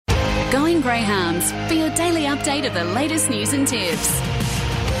Going Greyhounds for your daily update of the latest news and tips.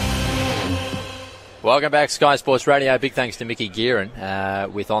 Welcome back, Sky Sports Radio. Big thanks to Mickey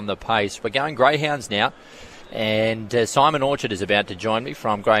Gearan with On the Pace. We're going Greyhounds now, and Simon Orchard is about to join me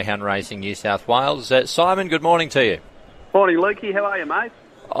from Greyhound Racing New South Wales. Simon, good morning to you. Morning, Lukey. How are you, mate?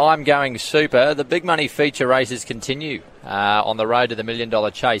 I'm going super. The big money feature races continue on the road to the $1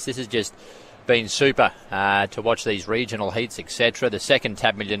 Million Chase. This has just been super to watch these regional heats, etc. The second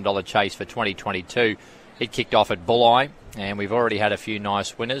TAB $1 Million Chase for 2022. It kicked off at Bulli, and we've already had a few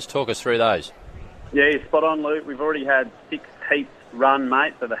nice winners. Talk us through those. Yeah, you're spot on, Luke. We've already had 6 heats run,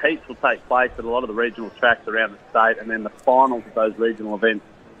 mate. So the heats will take place at a lot of the regional tracks around the state, and then the finals of those regional events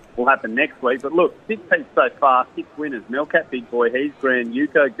will happen next week. But look, 6 heats so far, 6 winners. Melcat Big Boy, He's Grand,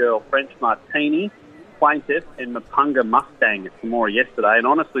 Yuko Girl, French Martini, Plaintiff, and Mapunga Mustang at Temora yesterday. And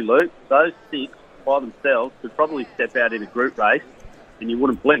honestly, Luke, those 6 by themselves could probably step out in a group race, and you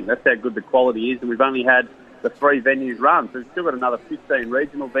wouldn't blink. That's how good the quality is. And we've only had the 3 venues run. So we've still got another 15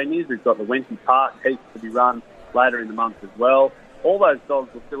 regional venues. We've got the Wenty Park heats to be run later in the month as well. All those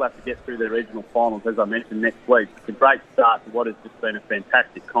dogs will still have to get through their regional finals, as I mentioned, next week. It's a great start to what has just been a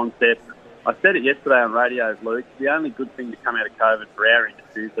fantastic concept. I said it yesterday on radio, Luke. The only good thing to come out of COVID for our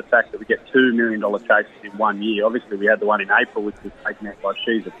industry is the fact that we get $2 million chases in 1 year. Obviously, we had the one in April, which was taken out by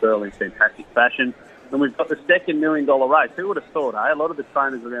She's a Pearl in fantastic fashion. And we've got the second $1 million race. Who would have thought, eh? A lot of the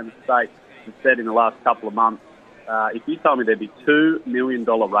trainers around the state have said in the last couple of months, if you told me there'd be $2 million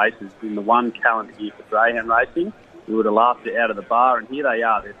races in the one calendar year for greyhound racing, we would have laughed it out of the bar. And here they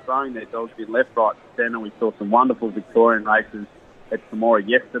are. They're throwing their dogs in left, right, centre. We saw some wonderful Victorian races at Temora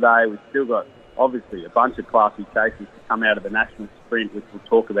yesterday. We've still got, obviously, a bunch of classy chases to come out of the National Sprint, which we'll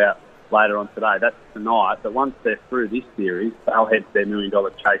talk about later on today. That's tonight. But once they're through this series, they'll head to their $1 million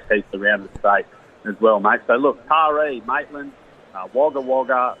chase heats around the state as well, mate. So, look, Taree, Maitland, Wagga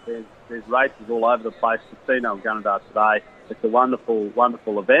Wagga, there's races all over the place. Casino and Gunnedah today. It's a wonderful,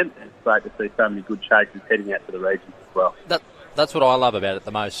 wonderful event, and it's great to see so many good chases heading out to the regions as well. That's what I love about it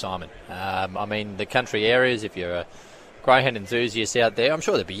the most, Simon. I mean, the country areas, if you're a greyhound enthusiast out there, I'm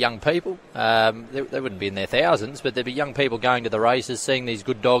sure there'd be young people. They wouldn't be in their thousands, but there'd be young people going to the races, seeing these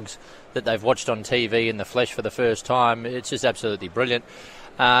good dogs that they've watched on TV in the flesh for the first time. It's just absolutely brilliant.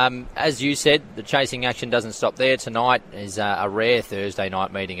 As you said, the chasing action doesn't stop there. Tonight is a rare Thursday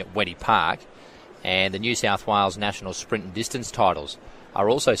night meeting at Wenty Park, and the New South Wales National Sprint and Distance titles are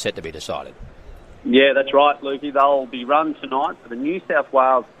also set to be decided. Yeah, that's right, Lukey. They'll be run tonight for the New South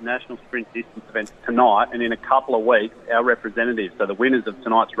Wales National Sprint Distance event tonight, and in a couple of weeks, our representatives, so the winners of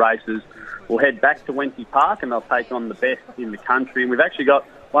tonight's races, will head back to Wenty Park, and they'll take on the best in the country. And we've actually got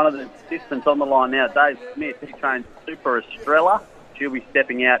one of the participants on the line now, Dave Smith. He trains Super Estrella. She'll be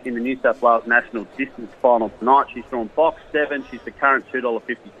stepping out in the New South Wales National Distance Final tonight. She's drawn box 7. She's the current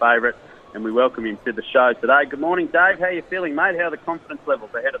 $2.50 favourite, and we welcome him to the show today. Good morning, Dave. How are you feeling, mate? How are the confidence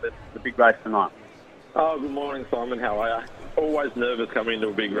levels ahead of the big race tonight? Oh, good morning, Simon. How are you? Always nervous coming into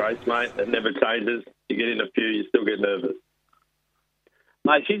a big race, mate. It never changes. You get in a few, you still get nervous.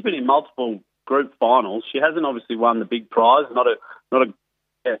 Mate, she's been in multiple group finals. She hasn't obviously won the big prize.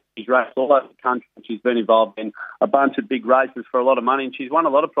 She's raced all over the country. She's been involved in a bunch of big races for a lot of money, and she's won a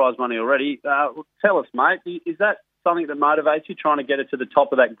lot of prize money already. Tell us, mate, is that something that motivates you, trying to get her to the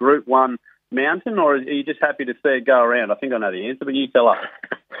top of that Group 1 mountain, or are you just happy to see her go around? I think I know the answer, but you tell us.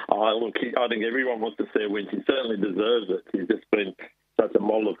 Look, I think everyone wants to see her win. She certainly deserves it. She's just been such a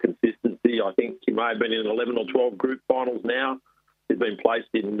model of consistency. I think she may have been in 11 or 12 group finals now. She's been placed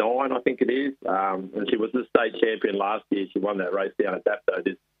in 9, I think it is. And she was the state champion last year. She won that race down at Dapto,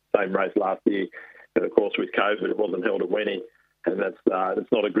 this same race last year. And, of course, with COVID, it wasn't held at Wenty. And that's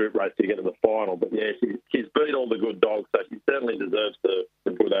not a group race to get to the final. But, yeah, she's beat all the good dogs, so she certainly deserves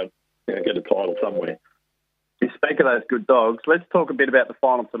to put out, get a title somewhere. You speak of those good dogs. Let's talk a bit about the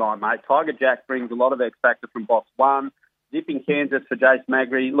final tonight, mate. Tiger Jack brings a lot of X factor from box 1. Zipping Kansas for Jace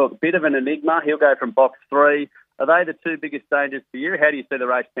Magri. Look, bit of an enigma. He'll go from box 3. Are they the 2 biggest dangers for you? How do you see the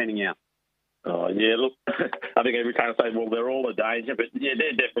race panning out? Oh, yeah, look, I think every time I say, well, they're all a danger, but, yeah,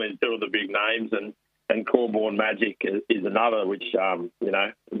 they're definitely 2 of the big names, and Corborn Magic is another, which,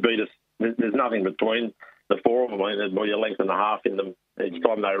 beat us. There's nothing between the 4 of them. I mean, there's more a length and a half in them each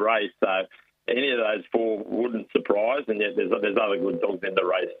time they race, so any of those 4 wouldn't surprise, and yet there's other good dogs in the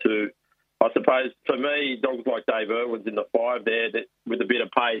race too. I suppose, for me, dogs like Dave Irwin's in the 5 there, that with a bit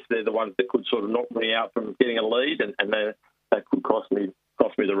of pace, they're the ones that could sort of knock me out from getting a lead, and that could cost me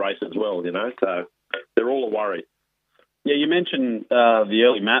the race as well, So they're all a worry. Yeah, you mentioned the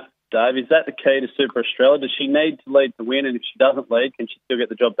early map, Dave. Is that the key to Super Estrella? Does she need to lead to win, and if she doesn't lead, can she still get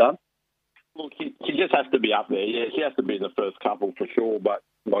the job done? Well, she just has to be up there. Yeah, she has to be in the first couple for sure, but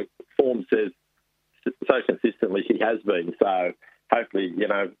like form says so consistently she has been. So hopefully,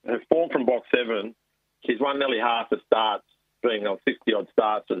 her form from box 7, she's won nearly half the starts, being on 60-odd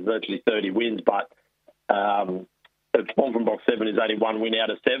starts with virtually 30 wins, but her form from box 7 is only 1 win out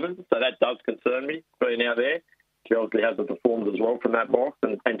of 7, so that does concern me, being out there. She obviously hasn't performed as well from that box,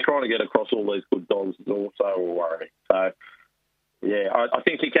 and trying to get across all these good dogs is also a worry. So, yeah, I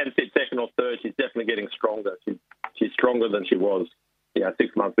think she can sit second or third. She's definitely getting stronger. She's stronger than she was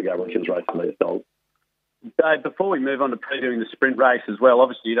 6 months ago when she was racing these dogs. Dave, before we move on to previewing the sprint race as well,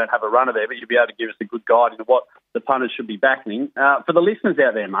 obviously you don't have a runner there, but you'll be able to give us a good guide into what the punters should be backing. For the listeners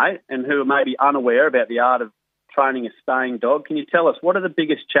out there, mate, and who are maybe unaware about the art of training a staying dog, can you tell us what are the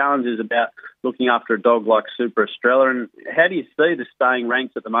biggest challenges about looking after a dog like Super Estrella, and how do you see the staying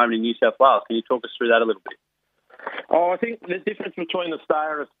ranks at the moment in New South Wales? Can you talk us through that a little bit? I think the difference between the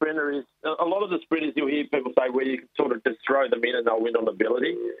stayer and a sprinter is a lot of the sprinters you'll hear people say where you can sort of just throw them in and they'll win on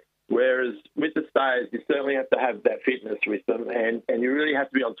ability. Whereas with the stayers, you certainly have to have that fitness with them, and you really have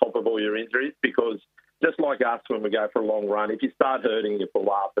to be on top of all your injuries, because just like us when we go for a long run, if you start hurting, you pull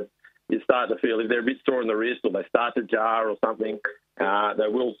up and you start to feel if they're a bit sore in the wrist or they start to jar or something, they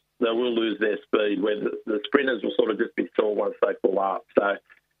will lose their speed, where the sprinters will sort of just be sore once they pull up. So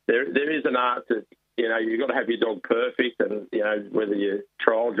there is an art to, you've got to have your dog perfect, and, whether you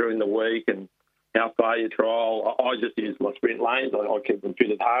trial during the week and how far you trial. I just use my sprint lanes. I keep them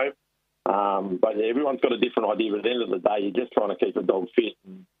fit at home. But everyone's got a different idea. But at the end of the day, you're just trying to keep the dog fit.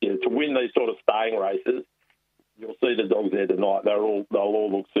 And, to win these sort of staying races, you'll see the dogs there tonight. They'll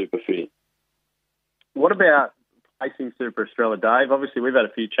all look super fit. What about racing Super Estrella, Dave? Obviously, we've had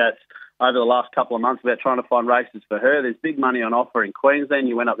a few chats over the last couple of months about trying to find races for her. There's big money on offer in Queensland.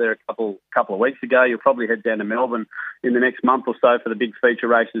 You went up there a couple of weeks ago. You'll probably head down to Melbourne in the next month or so for the big feature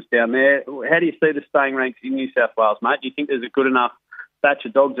races down there. How do you see the staying ranks in New South Wales, mate? Do you think there's a good enough batch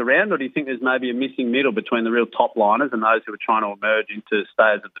of dogs around, or do you think there's maybe a missing middle between the real top liners and those who are trying to emerge into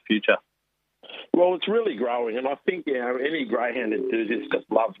stayers of the future? Well, it's really growing, and I think any greyhound enthusiast just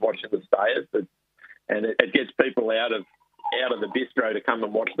loves watching the stayers, and it gets people out of the bistro to come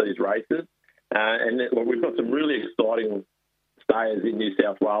and watch these races. We've got some really exciting stayers in New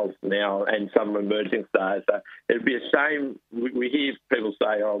South Wales now, and some emerging stayers. So it'd be a shame. We hear people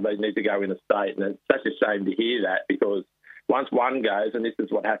say, "Oh, they need to go in a state," and it's such a shame to hear that, because once one goes, and this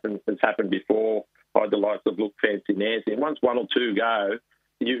is what has happened before, by the likes of Look Fancy Nancy, and once one or two go,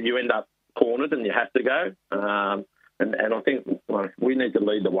 you end up cornered and you have to go. And I think we need to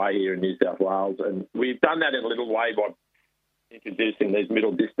lead the way here in New South Wales, and we've done that in a little way by introducing these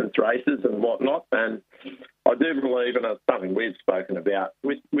middle distance races and whatnot. And I do believe, and it's something we've spoken about,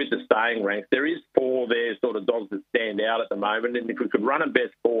 with the staying ranks, there is 4 there sort of dogs that stand out at the moment, and if we could run a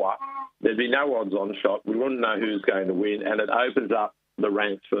best 4, there'd be no odds on shot. We wouldn't know who's going to win, and it opens up the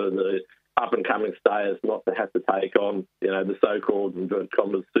ranks for the up-and-coming stayers not to have to take on, the so-called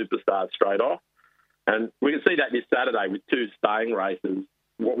superstars straight off. And we can see that this Saturday with 2 staying races.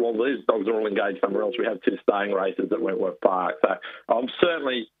 While these dogs are all engaged somewhere else, we have 2 staying races at Wentworth Park. So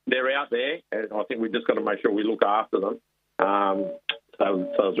certainly they're out there, and I think we've just got to make sure we look after them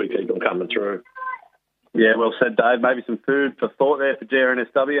so as we keep them coming through. Yeah, well said, Dave. Maybe some food for thought there for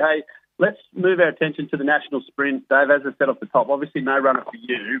GRNSW. Hey, let's move our attention to the national sprint. Dave, as I said off the top, obviously no runner for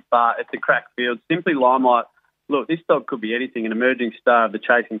you, but it's a crack field. Simply Limelight. Look, this dog could be anything, an emerging star of the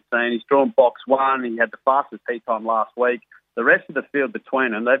chasing scene. He's drawn box 1. He had the fastest heat time last week. The rest of the field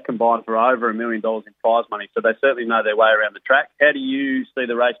between them, they've combined for over $1 million in prize money, so they certainly know their way around the track. How do you see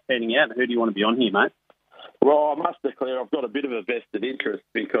the race panning out, and who do you want to be on here, mate? Well, I must declare I've got a bit of a vested interest,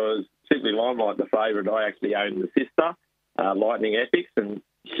 because Simply Limelight, the favourite, I actually own the sister, Lightning Ethics, and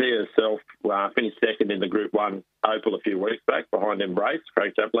she herself finished second in the Group 1 Opal a few weeks back behind Embrace,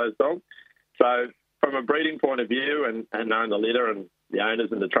 Craig Chaplow's dog. So from a breeding point of view, and knowing the litter and the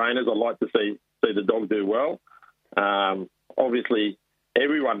owners and the trainers, I'd like to see the dog do well. Obviously,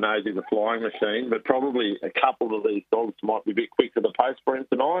 everyone knows he's a flying machine, but probably a couple of these dogs might be a bit quick to the post for him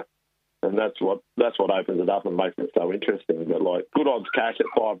tonight, and that's what opens it up and makes it so interesting. But Good Odds Cash at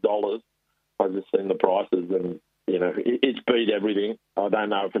 $5, I've just seen the prices, and it's beat everything. I don't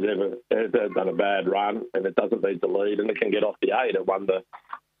know if it's ever done a bad run, and it doesn't need the lead, and it can get off the 8. It won the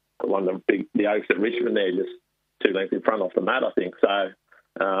Oaks at Richmond there, just 2 lengths in front off the mat, I think. So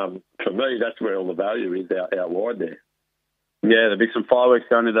for me, that's where all the value is out wide there. Yeah, there'll be some fireworks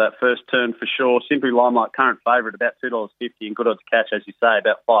going into that first turn for sure. Simply Limelight, current favourite, about $2.50, and Good Odds Cash, as you say,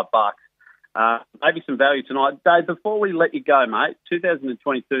 about $5. Maybe some value tonight. Dave, before we let you go, mate,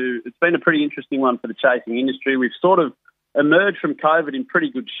 2022, it's been a pretty interesting one for the chasing industry. We've sort of emerged from COVID in pretty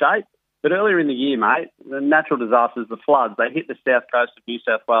good shape. But earlier in the year, mate, the natural disasters, the floods, they hit the south coast of New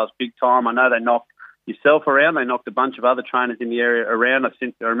South Wales big time. I know they knocked yourself around. They knocked a bunch of other trainers in the area around. I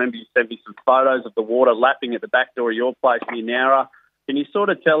remember you sent me some photos of the water lapping at the back door of your place near Nowra. Can you sort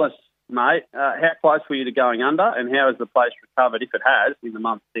of tell us, mate, how close were you to going under, and how has the place recovered, if it has, in the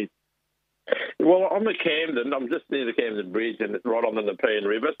months since? Well, I'm at Camden. I'm just near the Camden Bridge, and it's right on the Nepean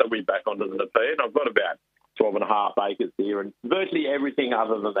River, so we're back onto the Nepean. I've got about 12.5 acres here, and virtually everything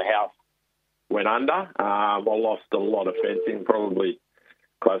other than the house went under. I lost a lot of fencing, probably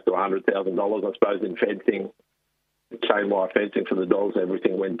close to $100,000, I suppose, in fencing, chain wire fencing for the dogs.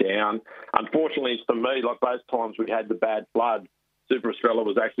 Everything went down. Unfortunately for me, like those times we had the bad flood, Super Estrella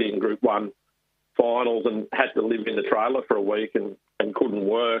was actually in Group 1 finals and had to live in the trailer for a week and couldn't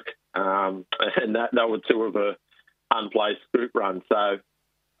work. And that were two of her unplaced group runs. So,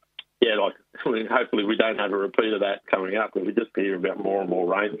 yeah, hopefully we don't have a repeat of that coming up, because we just hear about more and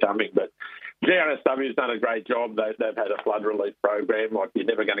more rain coming. But GRSW's done a great job. They've had a flood relief program. You're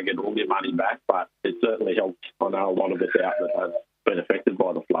never going to get all your money back, but it certainly helped. I know a lot of us out that have been affected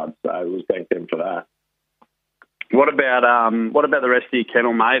by the flood, so we thank them for that. What about the rest of your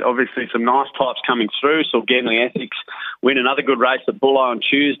kennel, mate? Obviously, some nice types coming through. So Genly Ethics win another good race at Bulli on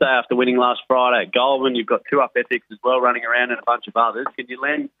Tuesday after winning last Friday at Goulburn. You've got Two Up Ethics as well running around, and a bunch of others. Can you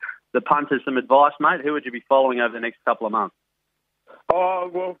lend the punters some advice, mate? Who would you be following over the next couple of months? Oh,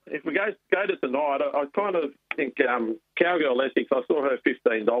 well, if we go to tonight, I kind of think Cowgirl Essex, I saw her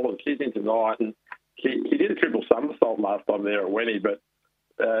 $15. She's in tonight, and she did a triple somersault last time there at Wenny, but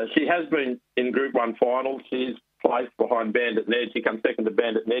she has been in Group 1 finals. She's placed behind Bandit Ned. She comes second to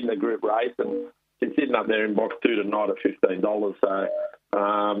Bandit Ned in the group race, and she's sitting up there in box 2 tonight at $15.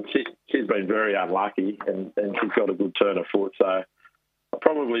 So she's been very unlucky, and she's got a good turn of foot. So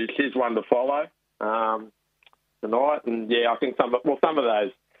probably she's one to follow tonight. And yeah, I think some of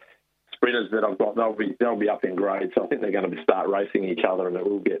those sprinters that I've got, they'll be up in grade. So I think they're going to start racing each other, and it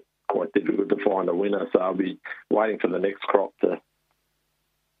will get quite difficult to find a winner. So I'll be waiting for the next crop to.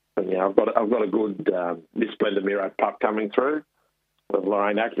 And yeah, I've got a good Miss Splendor Miro pup coming through with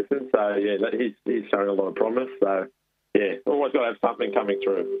Lorraine Atkinson. So yeah, he's showing a lot of promise. So yeah, always got to have something coming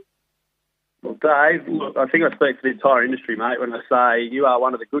through. Well, Dave, look, I think I speak for the entire industry, mate, when I say you are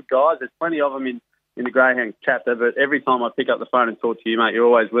one of the good guys. There's plenty of them in the greyhound chapter, but every time I pick up the phone and talk to you, mate, you're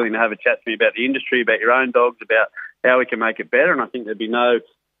always willing to have a chat to me about the industry, about your own dogs, about how we can make it better. And I think there'd be no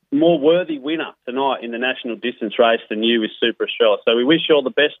more worthy winner tonight in the national distance race than you with Super Estrella. So we wish you all the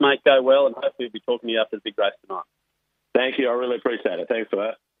best, mate. Go well, and hopefully we'll be talking to you after the big race tonight. Thank you. I really appreciate it. Thanks for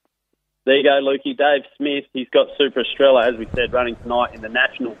that. There you go, Lukey. Dave Smith, he's got Super Estrella, as we said, running tonight in the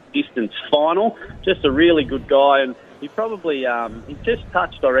national distance final. Just a really good guy, and he probably he just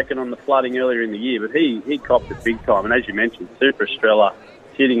touched, I reckon, on the flooding earlier in the year, but he copped it big time. And as you mentioned, Super Estrella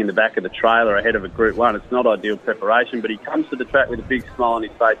sitting in the back of the trailer ahead of a Group 1. It's not ideal preparation, but he comes to the track with a big smile on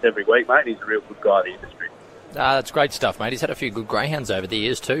his face every week, mate. He's a real good guy in the industry. That's great stuff, mate. He's had a few good greyhounds over the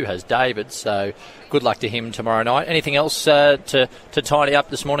years too, has David, so good luck to him tomorrow night. Anything else to tidy up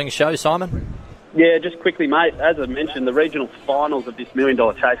this morning's show, Simon? Yeah, just quickly, mate, as I mentioned, the regional finals of this $1 Million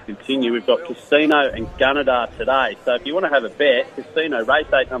Chase continue. We've got Casino and Gunnedah today. So if you want to have a bet, Casino, race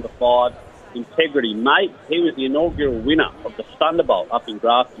 8, number 5, Integrity, mate. He was the inaugural winner of the Thunderbolt up in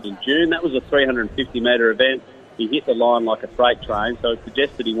Grafton in June. That was a 350-metre event. He hit the line like a freight train, so it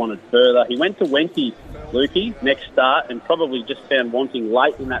suggested he wanted further. He went to Wenty, Lukey, next start, and probably just found wanting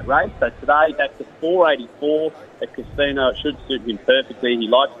late in that race. So today, back to 484 at Casino. It should suit him perfectly. He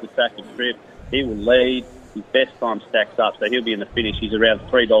likes the track and trip. He will lead. His best time stacks up, so he'll be in the finish. He's around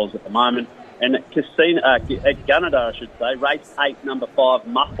 $3 at the moment. And at Casino, at Gunnedah, I should say, race 8, number 5,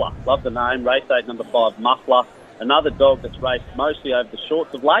 Muffler. Love the name, race 8, number 5, Muffler. Another dog that's raced mostly over the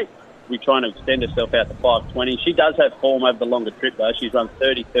shorts of late. We're trying to extend herself out to 520. She does have form over the longer trip, though. She's run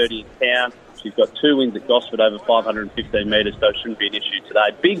 30-30 in town. She's got 2 wins at Gosford over 515 metres, so it shouldn't be an issue today.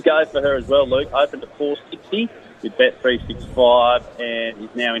 Big go for her as well, Luke. Opened at $4.60 with Bet365 and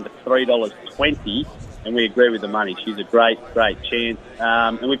is now into $3.20. And we agree with the money. She's a great chance.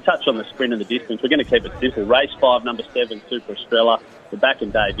 And we've touched on the sprint and the distance. We're going to keep it simple. Race 5, number 7, Super Estrella. We're back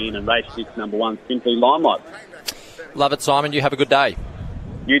and Dave in. And race 6, number 1, Simply Limelight. Love it, Simon. You have a good day.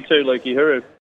 You too, Lukey. Hooroo.